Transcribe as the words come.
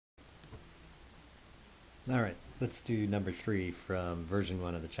All right, let's do number 3 from version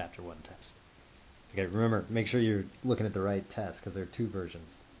 1 of the chapter 1 test. Okay, remember, make sure you're looking at the right test because there are two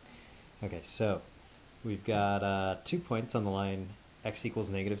versions. Okay, so we've got 2 points on the line x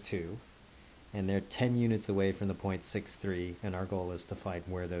equals negative 2, and they're 10 units away from the point 6, 3, and our goal is to find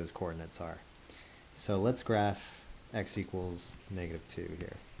where those coordinates are. So let's graph x equals negative 2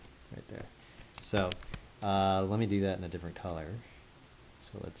 here, right there. So let me do that in a different color.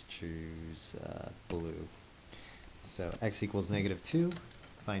 So let's choose blue. So x equals negative 2.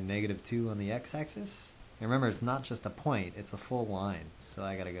 Find negative 2 on the x-axis. And remember, it's not just a point, it's a full line. So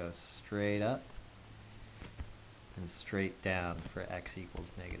I got to go straight up and straight down for x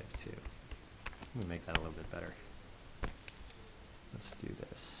equals negative 2. Let me make that a little bit better. Let's do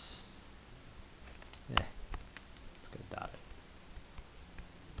this. Let's go dot it.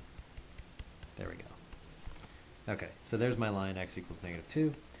 There we go. Okay, so there's my line, x equals negative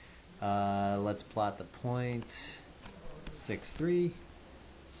 2. Let's plot the point 6, 3.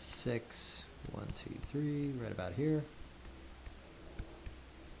 6, 1, 2, 3, right about here.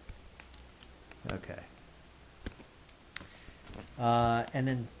 Okay. And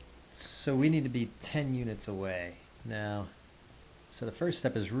then, so we need to be 10 units away. Now, so the first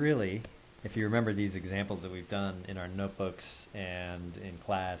step is really, if you remember these examples that we've done in our notebooks and in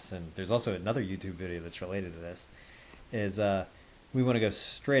class, and there's also another YouTube video that's related to this, is we want to go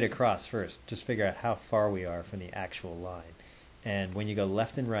straight across first. Just figure out how far we are from the actual line. And when you go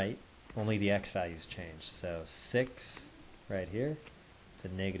left and right, only the x values change. So 6 right here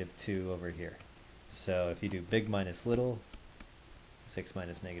to negative 2 over here. So if you do big minus little, 6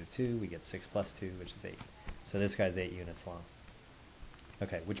 minus negative 2, we get 6 plus 2, which is 8. So this guy's 8 units long.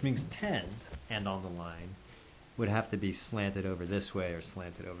 Okay, which means 10, and on the line, would have to be slanted over this way or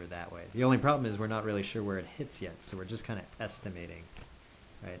slanted over that way. The only problem is we're not really sure where it hits yet, so we're just kind of estimating.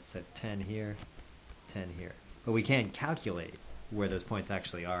 Right, so 10 here, 10 here. But we can't calculate where those points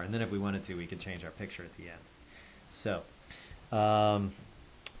actually are, and then if we wanted to, we could change our picture at the end. So I'm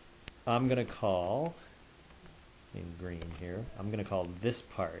going to call, in green here, I'm going to call this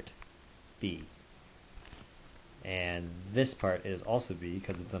part B. And this part is also B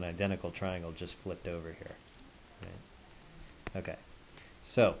because it's an identical triangle just flipped over here. Right? Okay,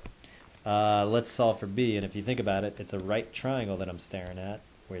 so let's solve for B, and if you think about it, it's a right triangle that I'm staring at,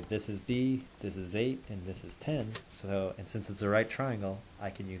 where this is B, this is 8, and this is 10. So, and since it's a right triangle, I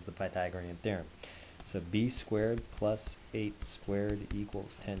can use the Pythagorean theorem. So B squared plus 8 squared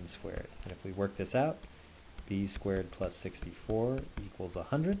equals 10 squared. And if we work this out, B squared plus 64 equals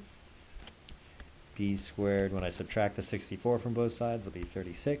 100. B squared, when I subtract the 64 from both sides, will be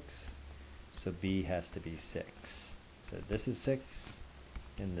 36. So B has to be 6. So this is 6,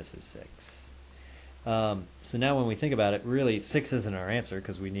 and this is 6. So now when we think about it, really 6 isn't our answer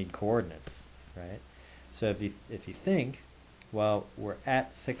because we need coordinates, right? So if you think, well, we're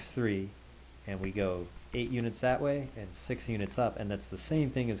at 6, 3, and we go 8 units that way and 6 units up, and that's the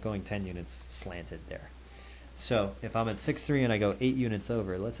same thing as going 10 units slanted there. So if I'm at 6, 3 and I go 8 units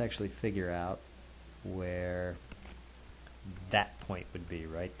over, let's actually figure out where that point would be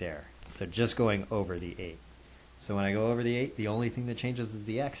right there. So just going over the 8. So when I go over the 8, the only thing that changes is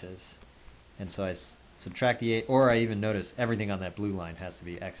the x's. And so I subtract the 8, or I even notice everything on that blue line has to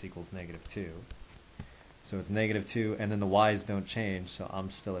be x equals negative 2. So it's negative 2, and then the y's don't change, so I'm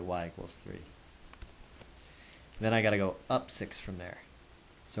still at y equals 3. Then I got to go up 6 from there.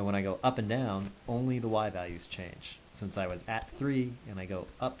 So when I go up and down, only the y values change. Since I was at 3 and I go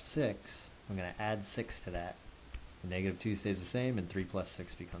up 6, I'm going to add 6 to that. The negative 2 stays the same, and 3 plus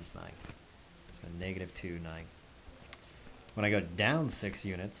 6 becomes 9. So negative 2, 9. When I go down 6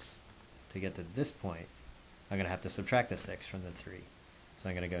 units, to get to this point, I'm going to have to subtract the 6 from the 3. So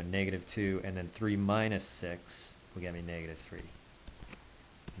I'm going to go negative 2, and then 3 minus 6 will get me negative 3.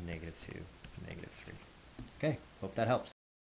 Negative 2, negative 3. Okay, hope that helps.